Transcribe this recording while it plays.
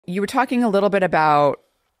you were talking a little bit about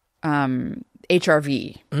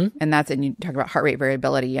HRV, and you talk about heart rate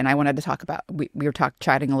variability. And I wanted to talk about, we were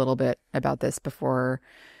chatting a little bit about this before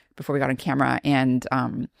we got on camera. And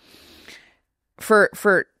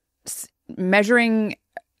for measuring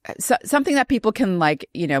something that people can, like,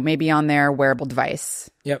 maybe on their wearable device,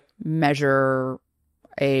 measure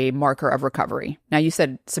a marker of recovery. Now, you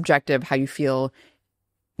said subjective, how you feel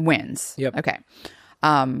wins. Yep. Okay.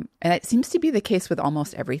 And it seems to be the case with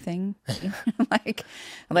almost everything. like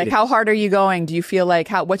how hard are you going? Do you feel like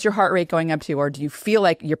what's your heart rate going up to? Or do you feel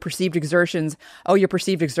like your perceived exertion's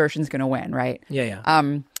going to win, right? Yeah.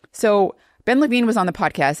 So Ben Levine was on the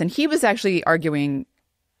podcast, and he was actually arguing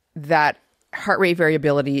that heart rate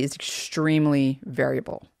variability is extremely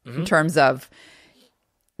variable in terms of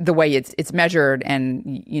the way it's measured.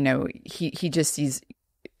 And, he just sees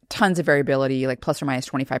tons of variability, like plus or minus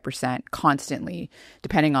 25% constantly,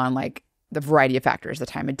 depending on like the variety of factors, the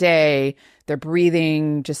time of day, their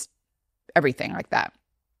breathing, just everything like that.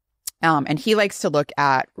 And he likes to look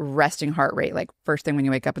at resting heart rate, like first thing when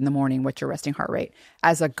you wake up in the morning, what's your resting heart rate,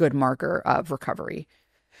 as a good marker of recovery.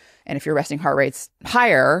 And if your resting heart rate's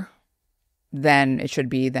higher than it should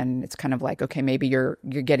be, then it's kind of like, okay, maybe you're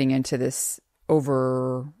getting into this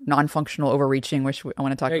non-functional overreaching, which I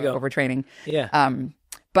want to talk about, overtraining. Yeah.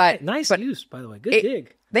 But nice use, by the way. Good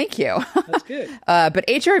dig. Thank you. That's good. But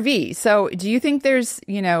HRV. So, do you think there's,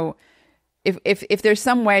 if there's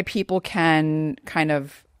some way people can kind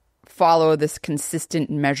of follow this consistent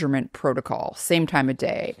measurement protocol, same time of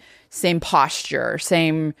day, same posture,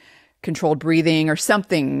 same controlled breathing, or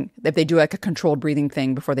something, that they do like a controlled breathing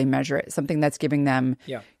thing before they measure it, something that's giving them,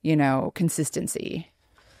 consistency?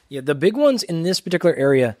 Yeah, the big ones in this particular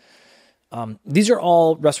area, these are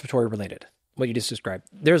all respiratory related. What you just described.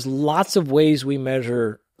 There's lots of ways we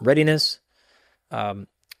measure readiness,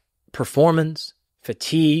 performance,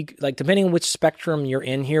 fatigue, like depending on which spectrum you're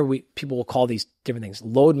in here, people will call these different things.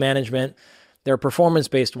 Load management, there are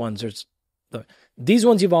performance-based ones. These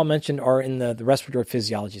ones you've all mentioned are in the respiratory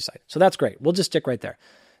physiology side. So that's great. We'll just stick right there.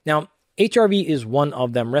 Now, HRV is one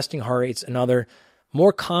of them. Resting heart rate's another.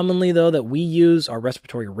 More commonly, though, that we use are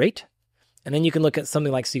respiratory rate. And then you can look at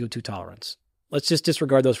something like CO2 tolerance. Let's just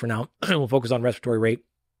disregard those for now. We'll focus on respiratory rate.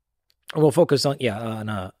 Or we'll focus on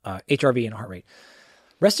HRV and heart rate.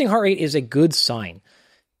 Resting heart rate is a good sign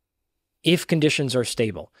if conditions are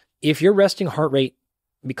stable. If your resting heart rate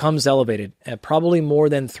becomes elevated at probably more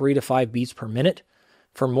than 3 to 5 beats per minute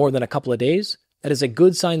for more than a couple of days, that is a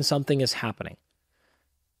good sign something is happening.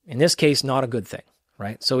 In this case, not a good thing,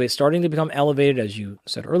 right? So it's starting to become elevated, as you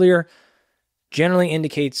said earlier, generally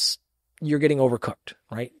indicates you're getting overcooked,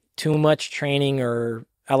 right? Too much training or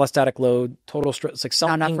allostatic load, total stress, like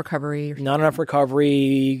something. Not enough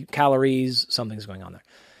recovery, calories, something's going on there.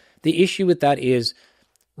 The issue with that is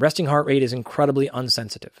resting heart rate is incredibly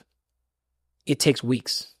unsensitive. It takes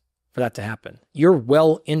weeks for that to happen. You're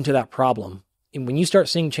well into that problem. And when you start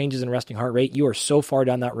seeing changes in resting heart rate, you are so far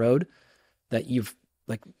down that road that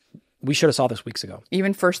we should have saw this weeks ago.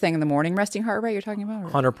 Even first thing in the morning resting heart rate you're talking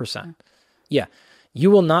about? 100%. Yeah. You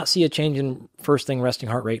will not see a change in first thing resting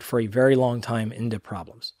heart rate for a very long time into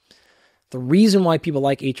problems. The reason why people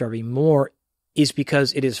like HRV more is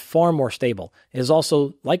because it is far more stable. It is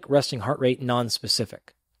also, like resting heart rate,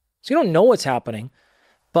 non-specific. So you don't know what's happening,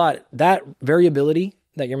 but that variability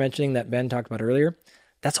that you're mentioning that Ben talked about earlier,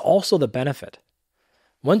 that's also the benefit.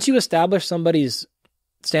 Once you establish somebody's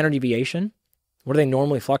standard deviation, where they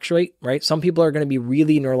normally fluctuate, right? Some people are going to be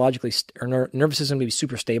really neurologically, nervous system to be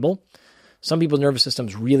super stable. Some people's nervous system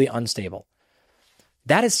is really unstable.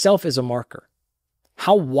 That itself is a marker.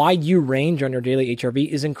 How wide you range on your daily HRV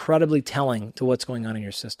is incredibly telling to what's going on in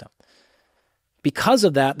your system. Because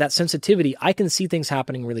of that sensitivity, I can see things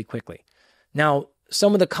happening really quickly. Now,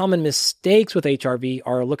 some of the common mistakes with HRV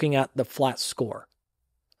are looking at the flat score,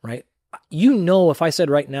 right? If I said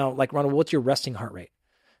right now, like, Rhonda, what's your resting heart rate?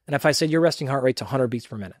 And if I said your resting heart rate's 100 beats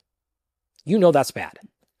per minute, that's bad.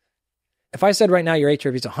 If I said right now your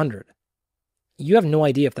HRV is 100, you have no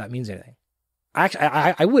idea if that means anything. Actually,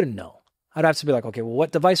 I wouldn't know. I'd have to be like, okay, well,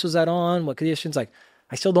 what device was that on? What conditions? Like,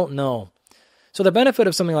 I still don't know. So the benefit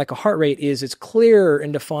of something like a heart rate is it's clear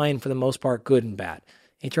and defined for the most part, good and bad.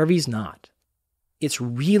 HRV is not. It's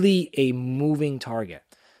really a moving target.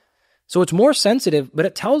 So it's more sensitive, but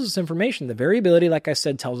it tells us information. The variability, like I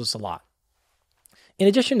said, tells us a lot. In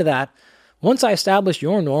addition to that, once I establish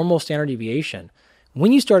your normal standard deviation,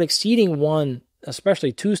 when you start exceeding one,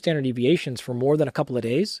 especially 2 standard deviations for more than a couple of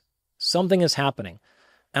days, something is happening.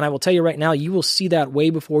 And I will tell you right now, you will see that way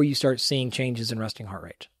before you start seeing changes in resting heart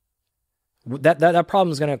rate. That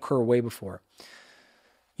problem is going to occur way before.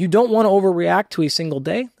 You don't want to overreact to a single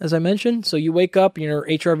day, as I mentioned. So you wake up, your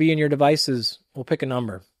HRV in your devices, we'll pick a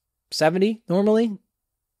number, 70 normally.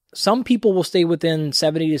 Some people will stay within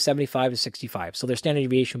 70 to 75 to 65. So their standard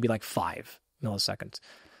deviation would be like 5 milliseconds.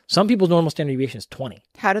 Some people's normal standard deviation is 20.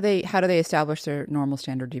 How do they establish their normal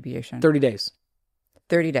standard deviation? 30 days.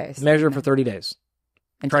 30 days. Measure for 30 days.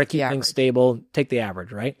 And try to keep things stable. Take the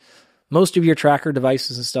average, right? Most of your tracker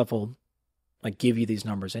devices and stuff will like give you these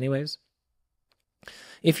numbers anyways.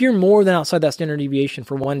 If you're more than outside that standard deviation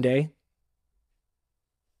for one day,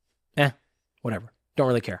 whatever. Don't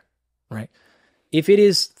really care, right? If it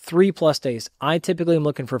is 3+ days, I typically am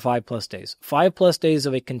looking for 5+ days. 5+ days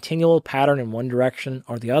of a continual pattern in one direction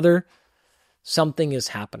or the other, something is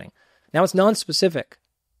happening. Now it's non-specific.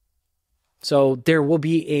 So there will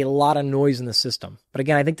be a lot of noise in the system. But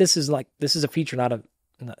again, I think this is a feature, not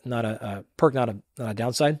a perk, not a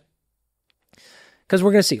downside. Because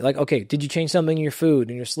we're going to see, like, okay, did you change something in your food,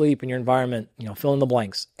 in your sleep, in your environment? Fill in the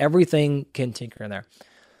blanks. Everything can tinker in there.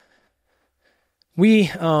 We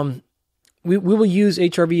will use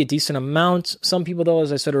HRV a decent amount. Some people, though,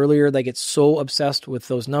 as I said earlier, they get so obsessed with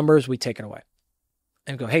those numbers, we take it away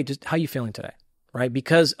and go, hey, just how are you feeling today? Right?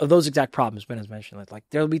 Because of those exact problems Ben has mentioned. Like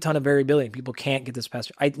there'll be a ton of variability. People can't get this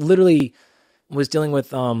past. I literally was dealing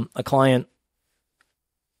with a client.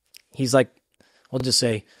 He's like, we'll just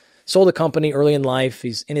say, sold a company early in life.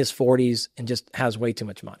 He's in his 40s and just has way too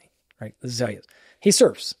much money. Right? This is how he is. He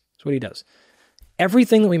surfs. That's what he does.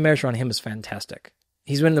 Everything that we measure on him is fantastic.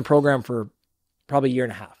 He's been in the program for probably a year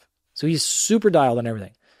and a half. So he's super dialed on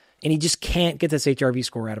everything. And he just can't get this HRV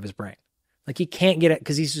score out of his brain. Like he can't get it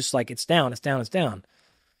because he's just like, it's down, it's down, it's down.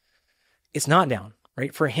 It's not down,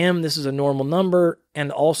 right? For him, this is a normal number.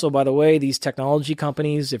 And also, by the way, these technology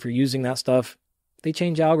companies, if you're using that stuff, they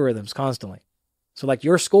change algorithms constantly. So like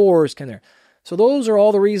your scores can there. So those are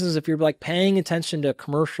all the reasons if you're like paying attention to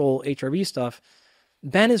commercial HRV stuff,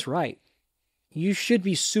 Ben is right. You should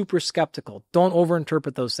be super skeptical. Don't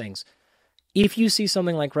overinterpret those things. If you see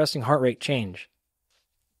something like resting heart rate change,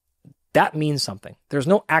 that means something. There's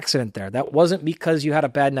no accident there. That wasn't because you had a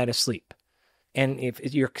bad night of sleep. And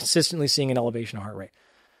if you're consistently seeing an elevation of heart rate.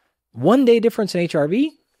 1 day difference in HRV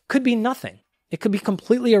could be nothing. It could be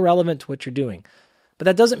completely irrelevant to what you're doing. But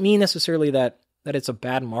that doesn't mean necessarily that it's a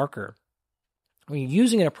bad marker. When you're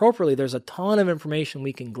using it appropriately, there's a ton of information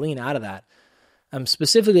we can glean out of that.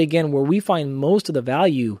 Specifically, again, where we find most of the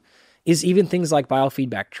value is even things like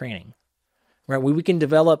biofeedback training. Right, where we can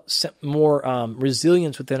develop more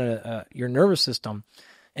resilience within your nervous system,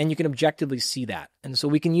 and you can objectively see that. And so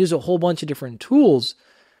we can use a whole bunch of different tools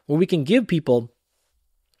where we can give people,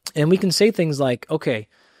 and we can say things like, okay,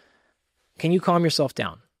 can you calm yourself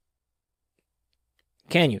down?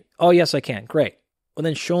 Can you? Oh, yes, I can. Great. Well,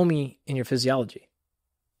 then show me in your physiology.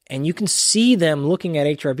 And you can see them looking at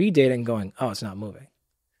HRV data and going, oh, it's not moving.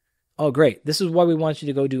 Oh, great. This is why we want you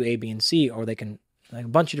to go do A, B, and C, or they can, like a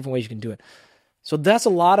bunch of different ways you can do it. So that's a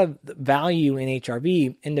lot of value in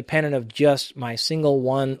HRV, independent of just my single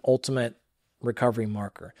one ultimate recovery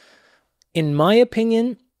marker. In my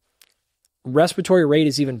opinion, respiratory rate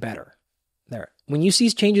is even better. There. When you see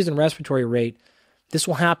changes in respiratory rate, this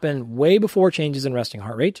will happen way before changes in resting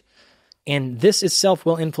heart rate. And this itself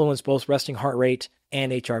will influence both resting heart rate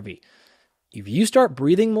and HRV. If you start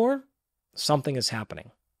breathing more, something is happening.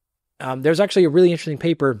 There's actually a really interesting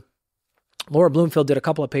paper. Laura Bloomfield did a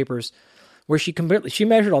couple of papers where she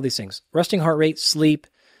measured all these things: resting heart rate, sleep,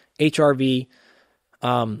 HRV,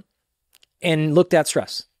 and looked at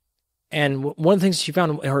stress. And one of the things she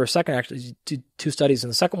found in her second, actually, two studies,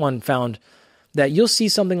 and the second one found that you'll see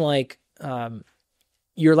something like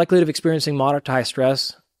your likelihood of experiencing moderate to high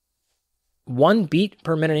stress, 1 beat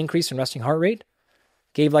per minute increase in resting heart rate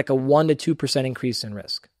gave like a 1 to 2% increase in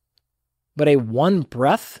risk. But a 1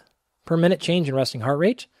 breath per minute change in resting heart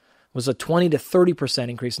rate was a 20 to 30%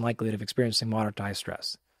 increase in likelihood of experiencing moderate to high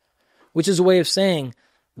stress, which is a way of saying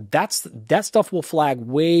that stuff will flag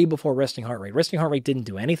way before resting heart rate. Resting heart rate didn't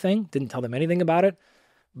do anything, didn't tell them anything about it,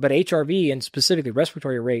 but HRV and specifically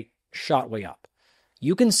respiratory rate shot way up.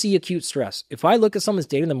 You can see acute stress. If I look at someone's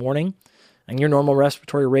data in the morning and your normal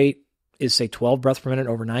respiratory rate is, say, 12 breaths per minute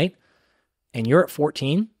overnight, and you're at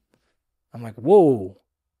 14, I'm like, whoa,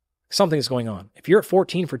 something's going on. If you're at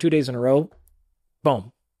 14 for 2 days in a row,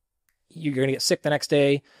 boom, you're going to get sick the next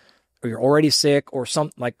day, or you're already sick, or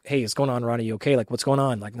something like, hey, what's going on, Ron? Are you okay? Like, what's going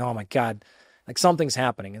on? Like, no, oh my God, like something's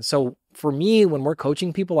happening. And so for me, when we're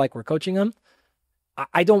coaching people like we're coaching them,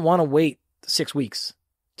 I don't want to wait 6 weeks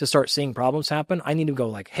to start seeing problems happen. I need to go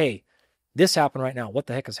like, hey, this happened right now. What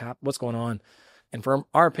the heck is happening? What's going on? And from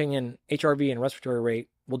our opinion, HRV and respiratory rate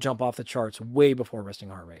will jump off the charts way before resting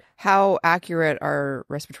heart rate. How accurate are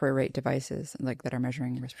respiratory rate devices like that are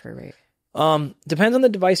measuring respiratory rate? Depends on the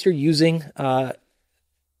device you're using.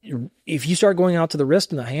 If you start going out to the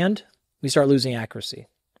wrist and the hand, we start losing accuracy,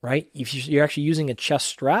 right? If you're actually using a chest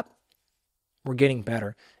strap, we're getting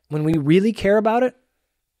better. When we really care about it,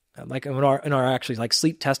 like in our actually like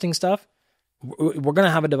sleep testing stuff, we're going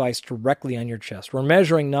to have a device directly on your chest. We're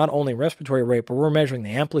measuring not only respiratory rate, but we're measuring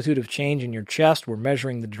the amplitude of change in your chest. We're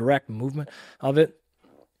measuring the direct movement of it.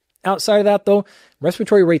 Outside of that, though,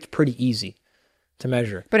 respiratory rate's pretty easy to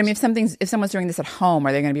measure. But I mean, if someone's doing this at home,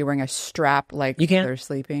 are they going to be wearing a strap like they're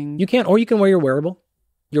sleeping? You can, or you can wear your wearable,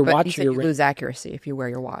 your but watch. You said you lose accuracy if you wear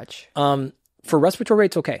your watch. For respiratory rate,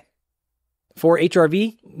 it's okay. For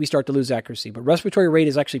HRV, we start to lose accuracy, but respiratory rate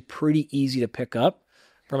is actually pretty easy to pick up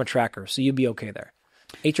from a tracker, so you'd be okay there.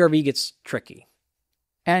 HRV gets tricky.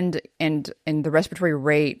 And the respiratory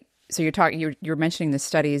rate. So you're mentioning the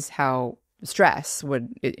studies how stress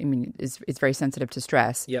it's very sensitive to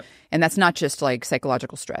stress. Yep. And that's not just like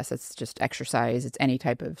psychological stress. It's just exercise. It's any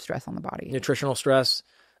type of stress on the body. Nutritional stress,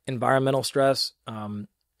 environmental stress.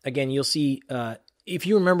 Again, you'll see, if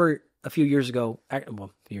you remember a few years ago,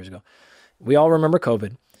 we all remember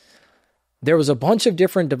COVID. There was a bunch of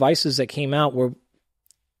different devices that came out where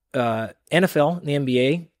NFL and the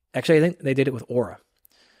NBA, actually, I think they did it with Aura.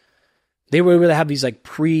 They were able to have these like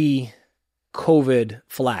pre-COVID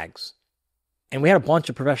flags. And we had a bunch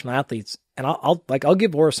of professional athletes, and I'll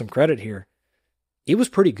give Aura some credit here. It was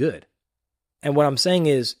pretty good. And what I'm saying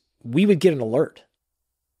is we would get an alert.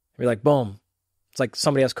 We're like, boom. It's like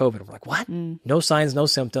somebody has COVID. We're like, what? No signs, no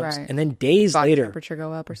symptoms. Right. And then days later, temperature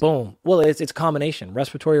go up or something. Boom. Well, it's a combination.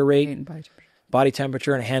 Respiratory rate, and body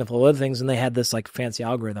temperature, and a handful of other things. And they had this like fancy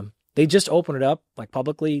algorithm. They just opened it up like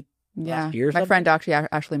publicly last year. My friend Dr.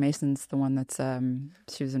 Ashley Mason's the one that's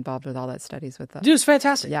she was involved with all that studies with that. Dude, it's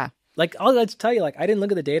fantastic. Yeah. Like I'll tell you, like I didn't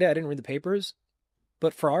look at the data, I didn't read the papers,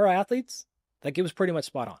 but for our athletes, like it was pretty much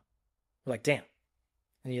spot on. We're like, damn.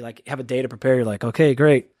 And you like have a day to prepare. You're like, okay,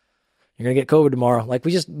 great. You're going to get COVID tomorrow. Like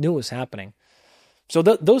we just knew it was happening. So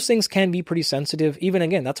those things can be pretty sensitive. Even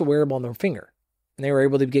again, that's a wearable on their finger. And they were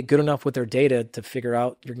able to get good enough with their data to figure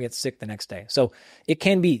out you're going to get sick the next day. So it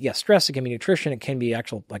can be, stress. It can be nutrition. It can be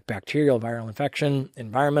actual like bacterial, viral infection,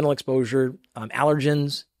 environmental exposure,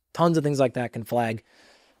 allergens, tons of things like that can flag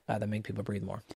that make people breathe more.